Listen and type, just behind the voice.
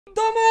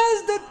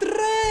Thomas the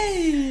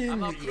Train!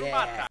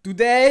 Yeah.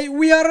 Today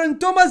we are on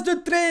Thomas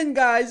the Train,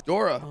 guys.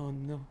 Dora. Oh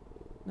no.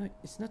 No,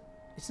 it's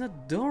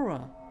not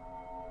Dora.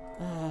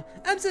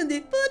 I'm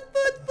Sandy.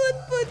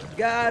 Put.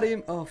 Got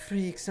him. Oh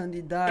freak,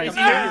 Sandy died. Wait,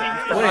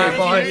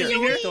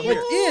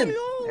 Ian.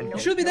 You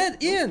should be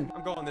dead, Ian.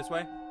 I'm going this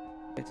way.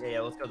 Yeah,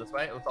 let's go this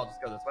way. Let's all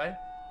just go this way.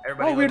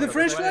 Everybody, we're the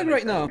French flag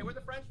right now. We're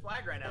the French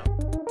flag right now.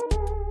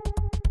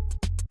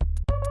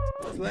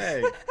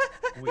 Flag.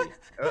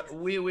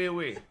 Oui.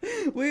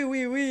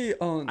 We.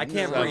 Oh, I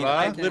can't no. breathe.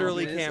 I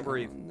literally can't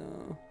breathe. Oh,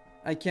 no.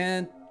 I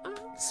can't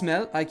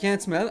smell. I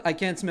can't smell. I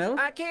can't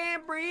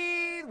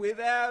breathe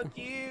without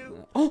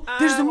you. Oh,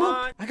 there's the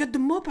mop. I got the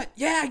mop.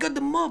 I got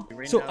the mop.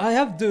 So I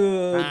have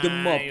the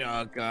mop.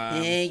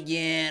 Hey,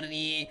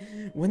 Gary.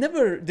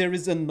 Whenever there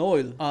is an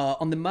oil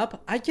on the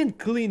map, I can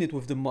clean it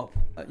with the mop.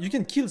 You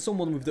can kill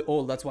someone with the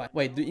oil. That's why.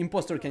 Wait, the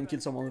imposter can kill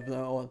someone with the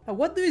oil.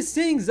 What do you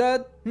think,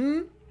 Zad?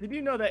 Did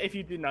you know that if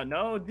you did not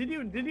know? Did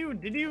you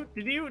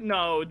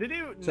know?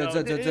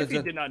 Zed. If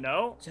you did not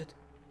know? Zed.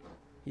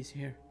 He's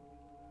here.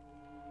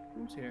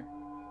 Who's here?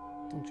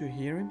 Don't you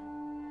hear him?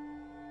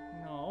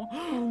 No.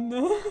 Oh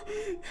no.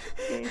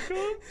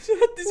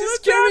 This is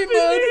scary,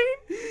 man.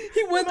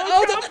 He went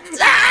out of...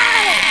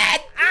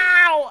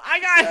 Ow! I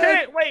got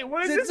hit! Wait,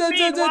 what does this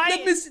mean?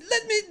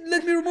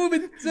 Let me remove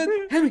it.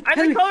 Henry,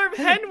 I'm the color of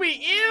Henry.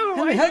 Ew!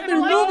 Henry, help me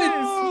remove it.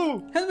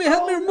 Henry,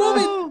 help me remove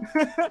it.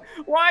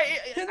 Why?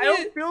 Henry. I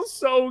don't feel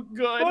so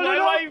good. Why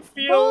do I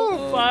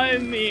feel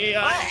funny?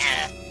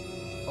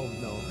 Oh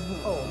no.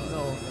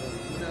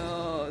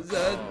 No,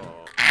 Zed.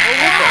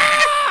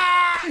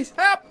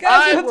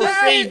 Guys, I will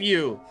save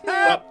you.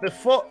 But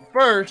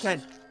first.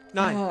 10,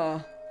 9.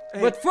 But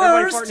Everybody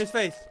first. fart in his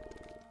face.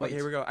 Wait,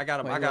 here we go. I got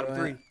him. I got him.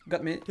 3.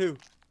 Got me. 2,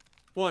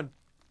 1.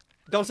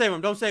 Don't save him.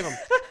 Don't save him.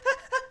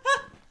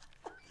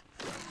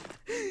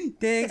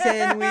 Thanks,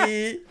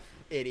 Henry.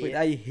 Idiot. Wait,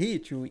 I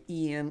hate you,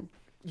 Ian.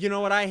 You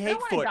know what? I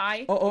hate foot.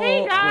 Oh,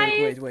 hey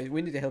guys. Wait.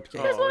 We need to help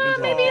Kate. Just wanna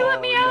maybe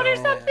let me out or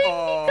something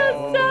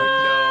because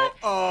no.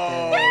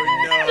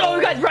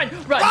 No, guys, run!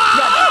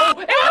 Oh,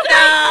 it was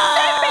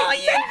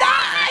me! You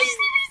died!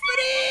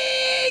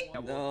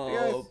 Freak!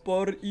 No,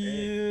 poor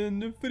Ian,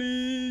 the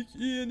freak.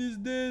 Ian is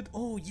dead.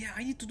 Oh yeah,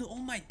 I need to do all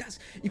my tasks.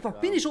 If I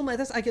finish all my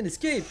tasks, I can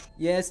escape.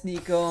 Yes,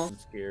 Nico. I'm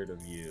scared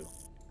of you.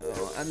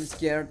 Oh, I'm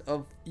scared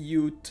of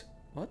youth.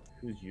 What?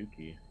 Who's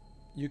Yuki?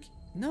 Yuki?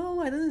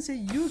 No, I didn't say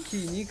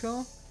Yuki,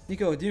 Nico.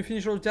 Nico, did you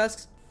finish all the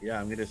tasks? Yeah,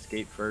 I'm gonna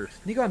escape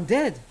first. Nico, I'm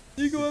dead.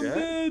 Nico, I'm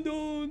dead? dead.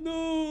 Oh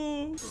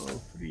no.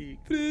 Oh, freak.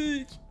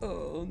 Freak.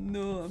 Oh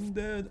no, I'm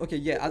dead. Okay,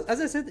 yeah, as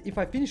I said, if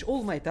I finish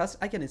all my tasks,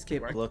 I can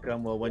escape. Look,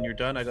 well, when you're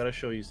done, I gotta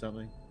show you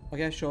something.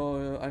 Okay,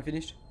 so I'm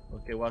finished.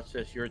 Okay, watch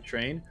this. You're a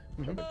train.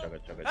 Help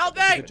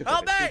me!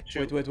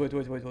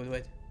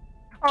 Wait.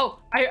 Oh,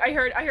 I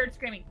heard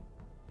screaming.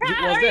 Was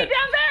Are there? you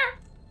down there?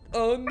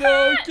 Oh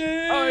no,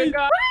 Kate! Oh my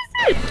god.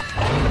 What is it?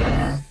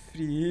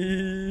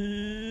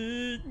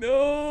 Freak!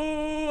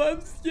 No,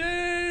 I'm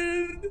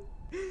scared.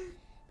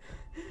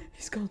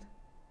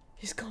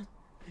 He's gone.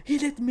 He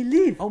let me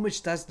leave. How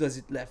much task does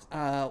it left?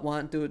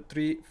 1, 2,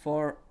 3,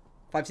 4,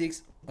 5,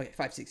 6. Okay,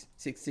 5, 6.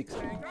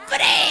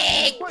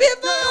 Freak!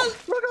 People!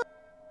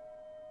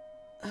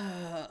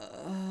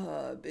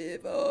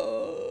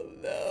 People,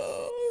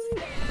 no.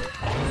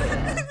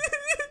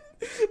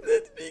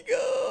 Let me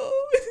go.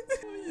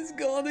 He's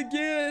gone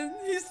again.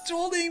 He's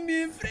trolling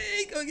me.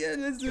 Freak. Okay,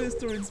 let's do his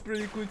turns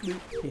pretty quickly.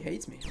 He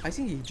hates me. I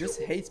think he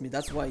just hates me.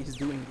 That's why he's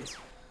doing this.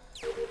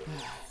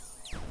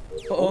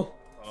 Uh-oh.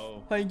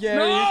 Hi, Gary.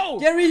 No!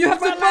 Gary, you have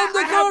to bomb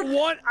the car.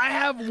 I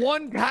have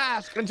one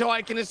task until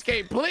I can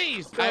escape.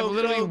 Please. I have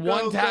literally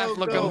one task.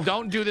 Lookumz,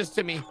 don't do this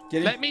to me.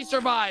 Gary. Let me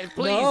survive,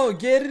 please. No,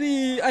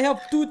 Gary. I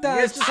have 2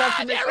 tasks.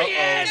 There he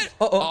is.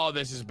 Oh,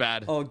 this is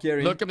bad. Oh,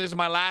 Gary. Lookumz, this is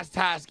my last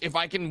task. If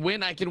I can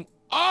win, I can...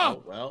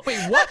 Oh, well. Wait,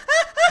 what?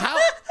 How?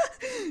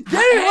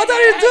 Gary, what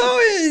are you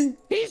doing?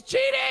 He's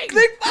cheating.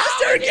 Click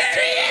faster,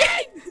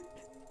 Gary.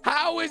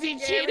 How is he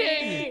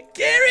cheating?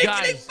 Gary,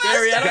 Guys, click faster.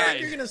 Gary, I don't Guys.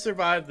 think you're gonna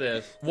survive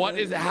this. What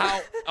is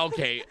how?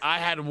 Okay, I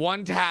had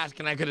one task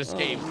and I could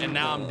escape, and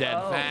now I'm dead.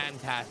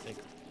 Fantastic.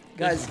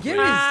 Guys, Gary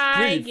is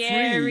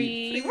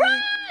pretty free.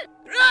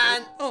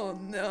 Run! Oh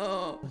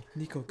no.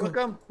 Nico,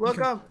 go. Look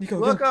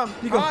Nico,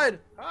 him. Hide.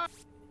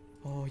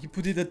 Oh, he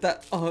put it at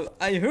that. Oh,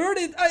 I heard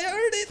it.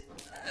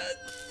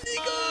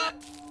 Nico,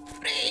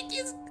 freak,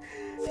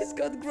 he's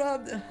got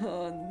grabbed.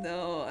 Oh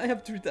no, I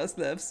have 3 tasks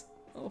left.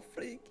 Oh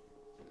freak.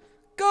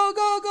 Go.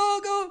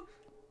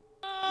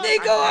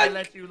 Nico, I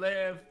let you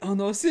live. Oh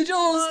no,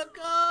 sigils.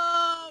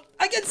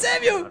 I can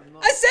save you.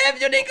 I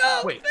saved you,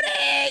 Nico. Wait.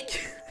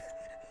 Freak.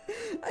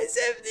 I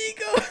saved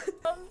Nico.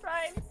 I'm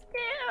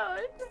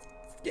scared.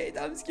 Kate,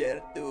 I'm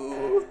scared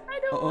too. I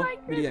don't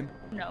like this. Minigame.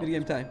 No.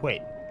 Minigame time.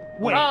 Wait.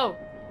 Oh,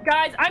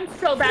 guys, I'm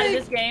so bad at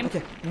this game.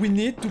 Okay, we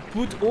need to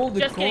put all the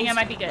Just kidding, I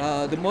might be good.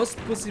 the most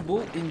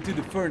possible into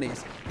the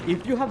furnace.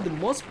 If you have the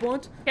most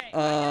point, Okay,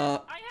 I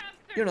have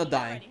you're not 13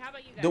 dying. already. How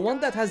about you guys? The one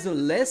that has the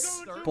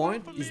less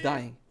point is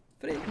dying.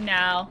 Freak.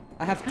 No.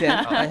 I have 10.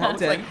 I have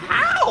 10.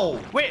 How?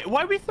 Wait,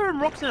 why are we throwing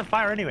rocks in the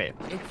fire anyway?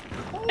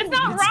 It's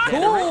not rock.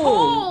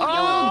 cold. It's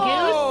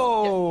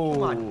cold.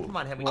 Oh! Come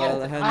on, Henry. Well,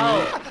 get it. Henry.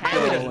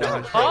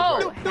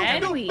 Oh,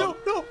 Henry.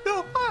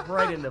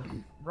 Right in the,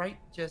 right,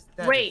 just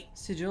that. Wait.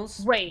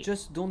 Sigils, Wait.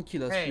 just don't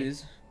kill us, Hey.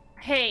 please.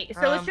 Hey,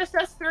 so it's just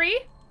us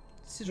three?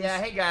 Sigils.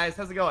 Yeah, hey guys,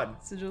 how's it going?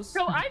 Sigils.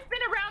 So I've been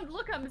around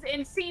Lookumz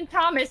and seen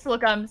Thomas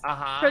Lookumz.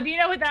 Uh-huh. So do you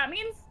know what that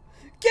means?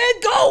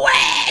 Get go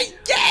away!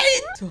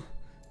 Get! So,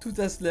 2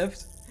 tasks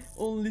left.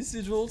 Only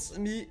Sigils,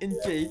 me, and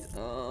Kate.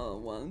 Oh,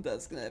 1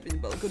 task left in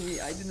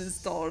balcony. I didn't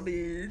start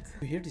it.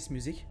 You hear this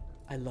music?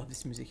 I love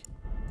this music.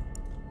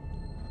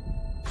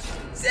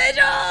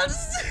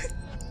 Sigils!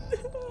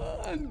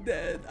 I'm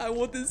dead. I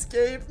won't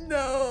escape.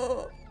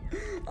 No.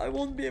 I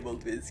won't be able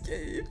to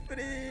escape.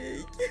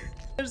 Freak.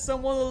 There's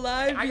someone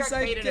alive I got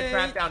beside Kate in a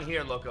trap down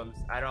here, Lookumz.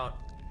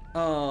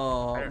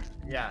 Oh.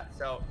 Yeah,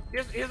 so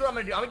here's what I'm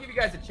gonna do. I'm gonna give you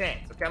guys a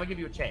chance, okay? I'm gonna give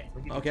you a chance.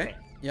 Okay.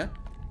 Yeah.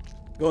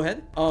 Go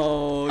ahead.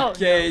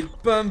 Okay.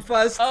 Bum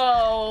fast.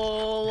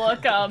 Oh,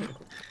 Lookumz.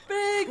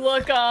 Freak.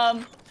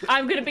 Lookumz.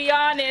 I'm gonna be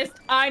honest.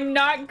 I'm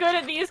not good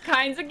at these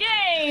kinds of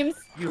games.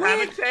 You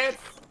have a chance.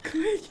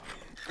 Quick.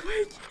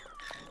 Quick.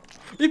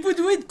 If we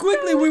do it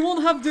quickly, we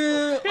won't have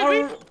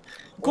our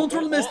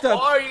control messed up.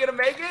 Oh, are you gonna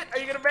make it? Are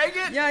you gonna make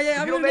it? Yeah, yeah, If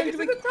I'm you don't going make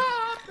to it make to the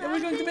top. Yeah, we're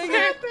going to make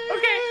Okay, it.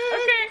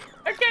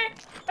 okay.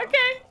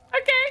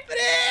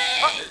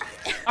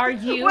 Are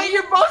you Wait,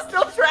 you're both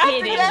still trapped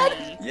kidding again?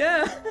 me?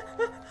 Yeah.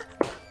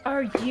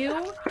 Are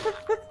you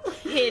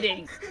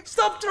kidding?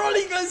 Stop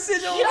trolling us,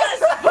 Sigil.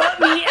 Just put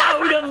me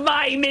out of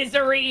my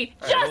misery.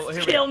 All right, well, Just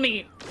here we kill go.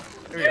 me.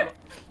 Here we go.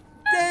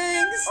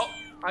 Thanks. Oh,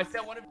 I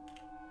sent one of.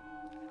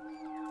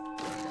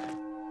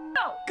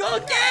 No. Go,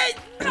 Kate.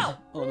 No.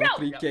 Oh, No.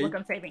 free Kate.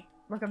 Lookumz, save me.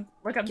 Lookumz.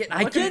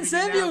 I can't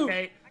save you.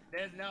 Okay.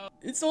 There's no.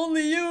 It's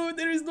only you.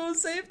 There is no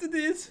save to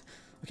this.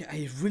 Okay,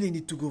 I really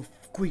need to go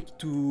quick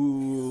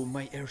to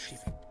my airship.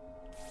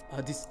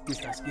 This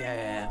task.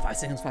 Yeah. 5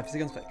 seconds. 5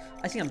 seconds. 5.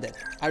 I think I'm dead.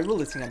 I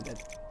really think I'm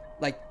dead.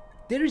 Like,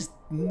 there is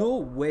no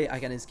way I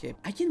can escape.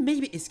 I can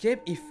maybe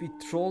escape if it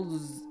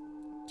trolls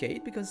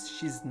Kate because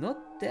she's not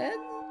dead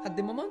at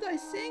the moment, I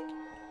think.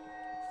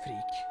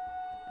 Freak.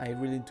 I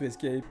really need to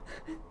escape.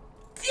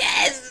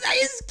 Yes, I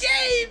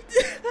escaped!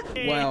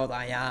 Well,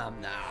 I am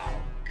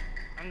now.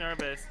 I'm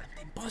nervous.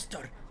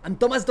 Imposter. I'm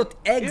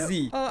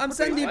Thomas.exe. Oh, I'm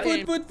Sandy.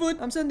 Foot.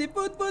 I'm Sandy.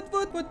 Foot.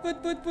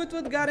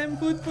 Got him.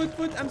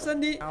 Foot. I'm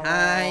Sandy.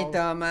 Hi,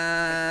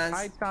 Thomas.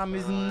 Hi,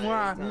 Thomas.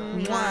 Mwah.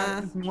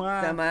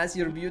 Mwah. Thomas,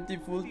 you're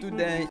beautiful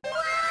today.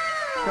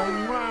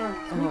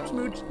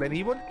 Smooch. Then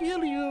he would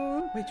kill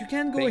you. Wait, you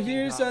can't go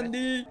here,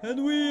 Sandy.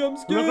 Henry, I'm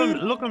scared.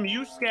 Lookumz,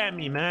 you scare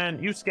me,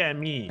 man. You scare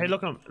me. Hey,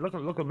 Lookumz, look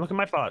at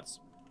my thoughts.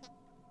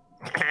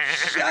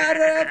 Shut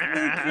up,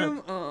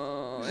 Lookumz.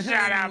 Oh,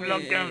 Shut up,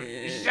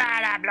 Lookumz.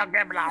 Shut up,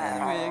 Lookumz.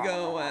 Henry, go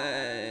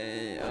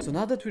away. So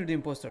now that we're the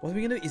imposter, what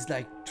we're gonna do is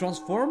like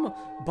transform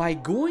by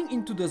going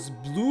into this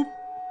blue,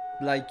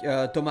 like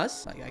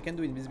Thomas. Like I can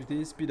do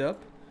invisibility, speed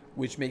up,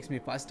 which makes me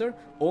faster.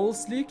 All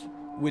sleek,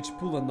 which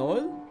pull an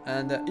oil,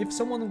 and if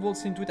someone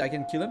walks into it, I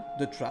can kill him.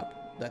 The trap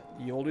that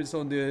you already saw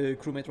on the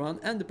crewmate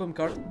round, and the pump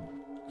card.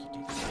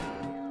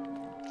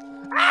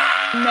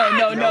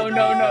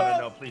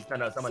 No. Please,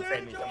 no. Someone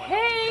save me. Someone.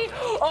 Hey.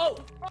 Oh.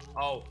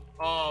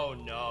 Oh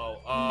no.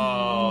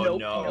 Nope.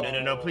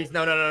 No. Please,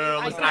 no.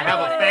 Listen, I have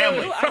kinda a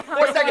family. wanna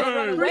 4 seconds.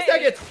 run 3 away.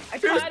 seconds. I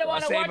kind of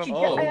want to save watch him. you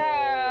Oh.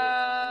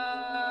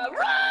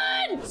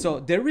 run. So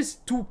there is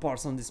 2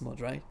 parts on this mod,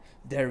 right?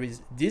 There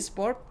is this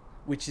part,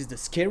 which is the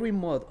scary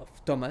mod of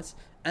Thomas,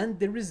 and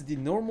there is the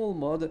normal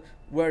mod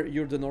where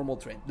you're the normal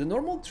train. The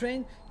normal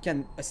train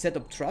can set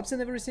up traps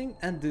and everything,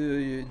 and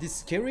this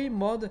scary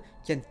mod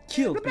can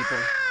kill people.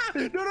 No.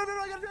 I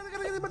gotta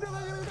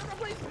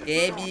please.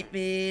 Hey,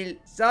 people.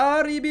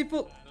 Sorry,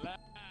 people.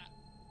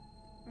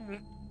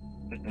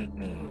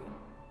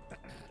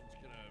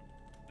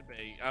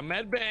 A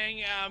med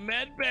bang. Are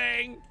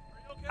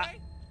you okay?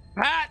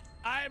 Pat,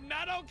 I'm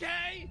not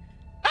okay.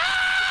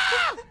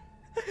 Ah!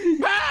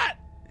 Pat!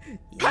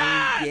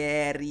 Hey,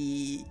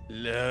 Gary.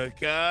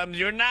 Lookumz,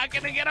 you're not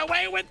gonna get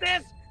away with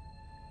this.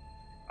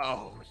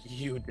 Oh,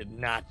 you did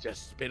not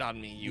just spit on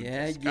me, you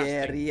disgusting.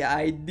 Gary,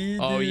 I did.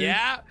 Oh,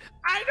 yeah?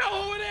 I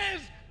know who it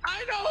is.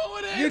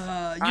 You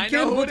I can't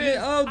know who vote it me is.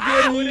 out, I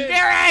know who it Gary. is.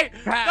 Gary!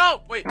 Pat,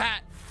 No, wait.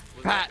 Pat.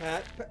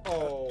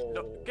 Oh.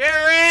 No.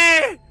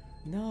 Gary!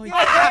 No,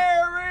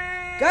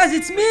 Gary! guys,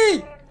 it's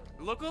me.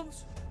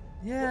 Lookumz?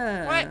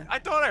 Yeah. What? I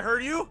thought I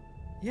heard you.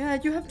 Yeah,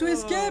 you have to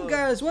escape,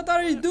 guys. What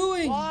are you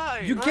doing?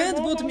 Why? You can't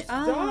I'm vote me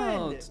almost done.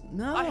 out.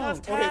 No. I have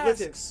Okay,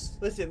 tasks.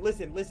 listen.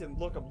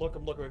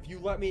 Lookumz. If you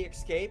let me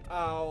escape,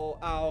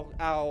 I'll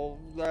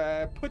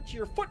put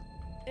your foot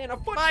in a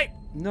foot. Fight!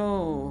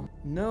 No,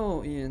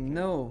 Ian,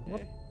 no.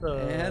 What the?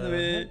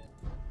 Anyway.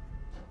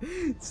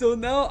 So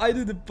now I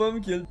do the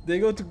pump kill. They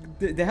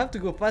have to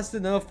go fast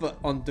enough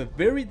on the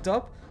very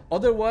top.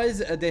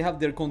 Otherwise, they have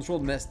their control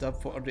messed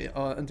up for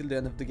until the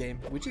end of the game,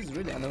 which is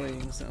really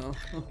annoying. So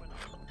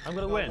I'm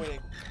gonna No, win. winning.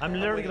 I'm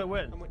literally gonna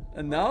win.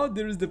 And now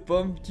there is the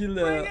pumpkin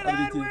Bring it on,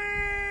 ability. Wing!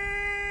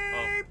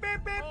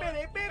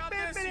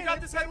 You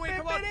got this, Henry,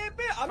 come on. I'm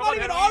Come not on,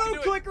 even Henry, you can do it.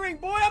 auto-clickering,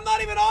 boy. I'm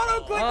not even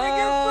auto-clickering.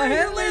 Oh, You're free.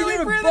 Henry, Literally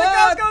you're a free to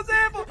bot. Costco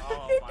sample. Oh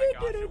my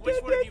gosh. Which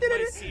one of you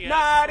plays CS?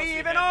 Not Plus you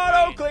even Henry.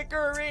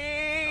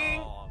 auto-clickering.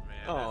 Oh man,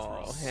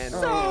 Oh, that's Henry.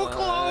 So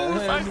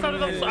close. I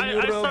started Henry, off. I you're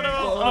a started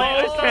off.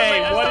 bot.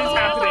 Okay, what is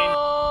happening?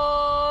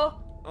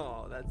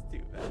 Oh, that's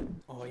too bad.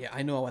 Oh yeah,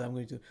 I know what I'm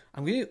going to do.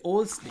 I'm going to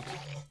all sleep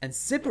and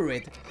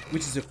separate,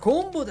 which is a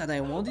combo that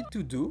I wanted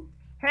to do.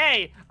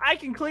 Hey, I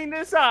can clean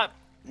this up.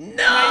 No,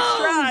 Nice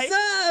try.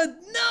 Zod,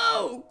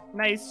 no.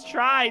 Nice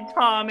try,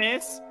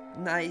 Thomas.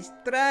 Nice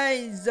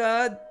try,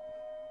 Zod.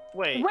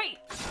 Wait. Wait.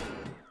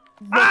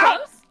 Ah!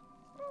 Lookumz?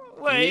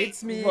 Wait.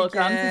 It's me,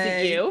 Lookumz, is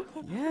it Kay. you?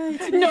 Yeah,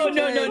 it's me. No. Kay.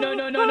 It's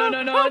Lookumz.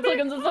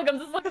 It's Lookumz.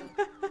 It's Lookumz.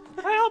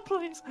 Help,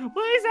 please.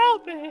 Please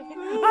help me. I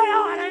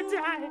don't want to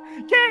die.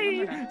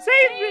 Kay,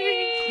 save me.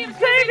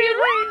 Save me,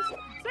 please.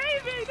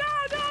 Save me. No,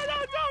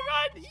 don't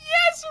run.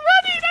 Yes,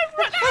 running.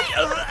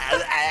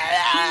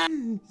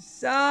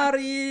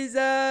 Sorry,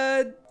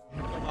 Zod.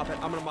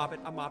 I'm gonna mop it.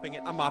 I'm mopping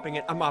it. I'm mopping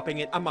it. I'm mopping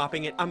it. I'm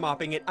mopping it. I'm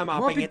mopping it. I'm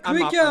Mop mopping it it. I'm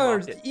quicker,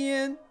 mopping it.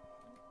 Ian.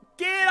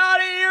 Get out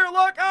of here!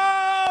 Look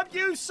up,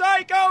 you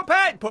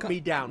psychopath! Put me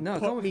down. No,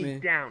 Put come with me.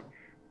 down.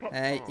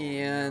 Hey,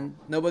 Ian.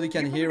 Nobody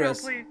can hear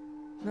us.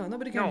 No,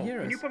 nobody can hear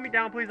us. Can you put me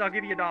down, please? I'll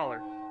give you $1.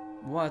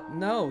 What?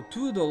 No,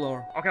 $2.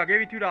 Okay, I'll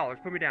give you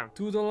 $2. Put me down.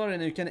 $2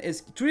 and you can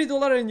escape.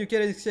 $3 and you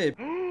can escape.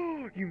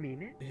 You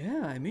mean it?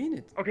 Yeah, I mean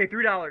it. Okay,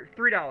 $3.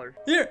 $3.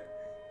 Here.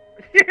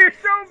 You're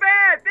so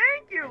bad.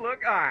 Thank you. Look.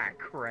 Ah,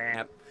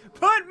 crap.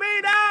 Put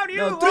me down, you.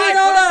 No, $3. $3.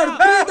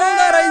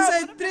 I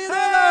said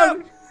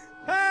 $3.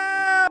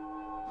 Help!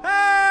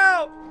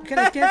 Help! You can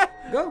escape.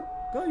 Go.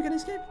 Go. You can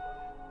escape.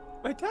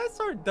 My tests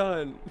aren't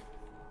done.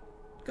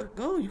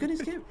 Go. You can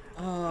escape.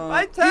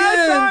 My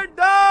tests aren't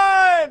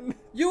done.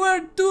 You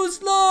were too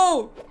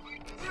slow.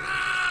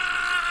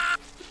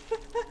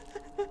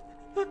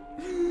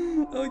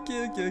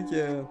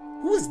 Okay.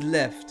 Who's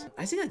left?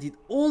 I think I did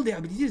all the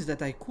abilities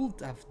that I could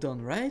have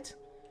done, right?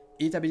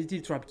 8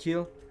 ability, trap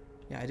kill.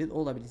 Yeah, I did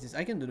all the abilities.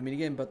 I can do the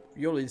minigame, but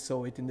you already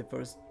saw it in the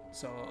first,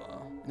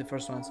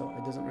 one, so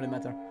it doesn't really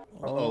matter.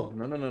 Oh,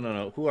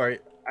 no. Who are you?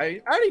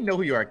 I already know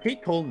who you are.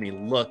 Kate told me.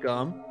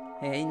 Lookumz.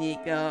 Hey,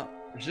 Nico.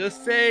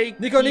 Just say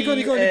Nico,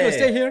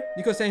 stay here.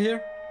 Nico, stay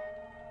here.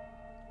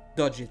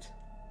 Dodge it.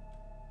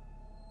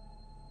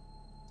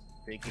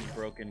 Faking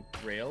broken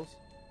rails.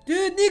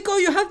 Dude, Nico,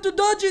 you have to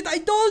dodge it. I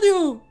told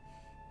you.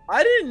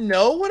 I didn't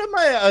know. What am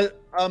I,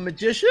 a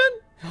magician?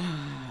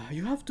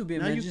 You have to be a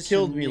Now magician, you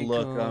killed me,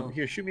 Nico. Lookumz.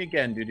 Here, shoot me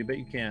again, dude. You bet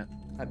you can't.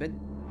 I bet.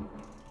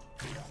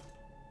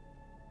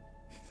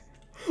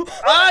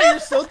 You're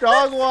so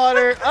dog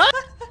water.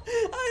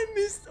 I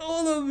missed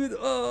all of it.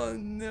 Oh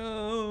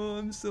no,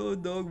 I'm so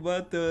dog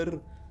butter.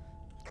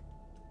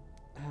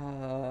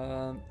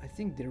 I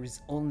think there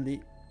is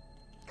only.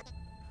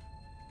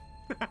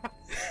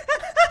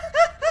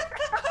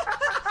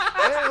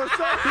 Hey, what's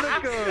up,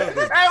 Lookumz?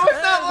 Hey,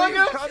 what's up,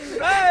 Lookumz?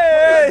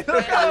 Hey,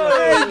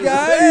 Hey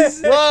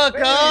guys!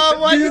 Lookumz,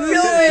 why you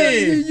kill me?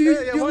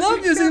 You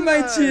love using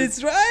my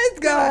cheats, right,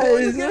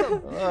 guys? Get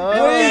him! We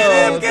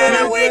can't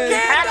get it. We can't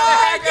get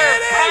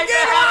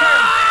it.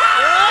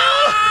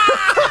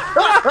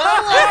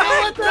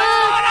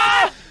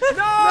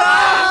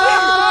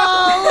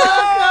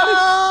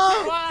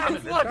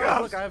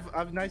 Look, I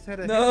have nice head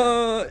of hair.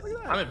 No.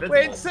 I'm invincible.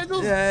 Wait,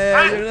 Sizzles.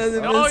 Yeah, you're not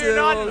invincible. No, you're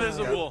not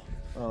invisible.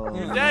 Oh,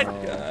 You're dead.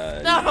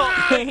 God.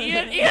 No,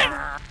 Ian.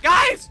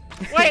 Guys,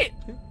 wait.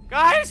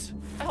 Guys,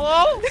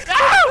 hello?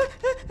 No!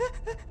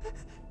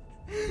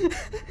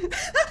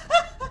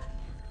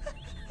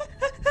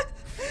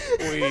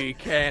 We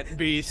can't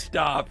be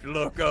stopped,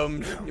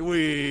 Lookumz.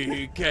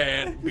 We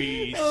can't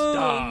be Oh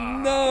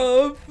stopped.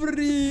 no,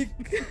 freak.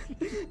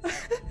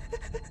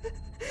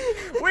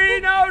 We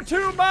know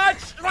too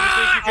much.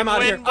 I'm out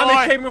of here. I'm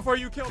escaping before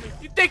you kill me.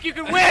 You think you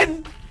can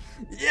win?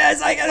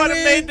 Yes, I can Might have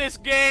win. made this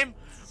game,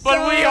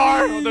 but we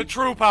are the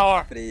true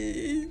power.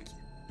 Freak.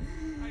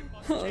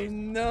 Oh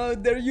no,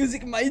 they're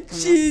using my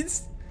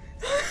cheats.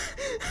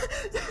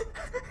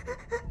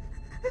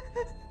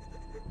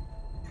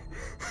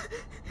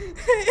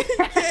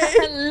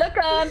 Hey,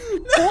 Lookumz,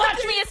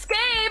 watch me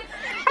escape.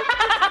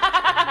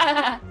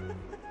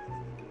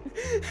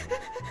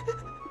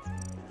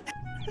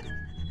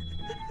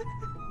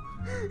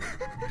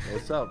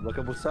 What's up?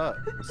 Lookumz, what's up?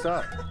 What's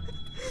up?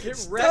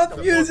 Get wrecked.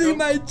 stop using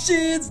my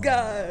cheats,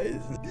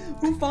 guys.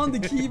 Who found the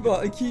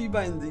key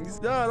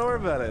bindings? No, don't worry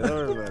about it. Don't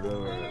worry about it.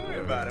 Don't worry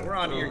about it. We're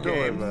on to your Don't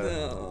worry game. about it.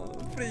 No,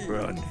 freak.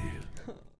 We're on to you.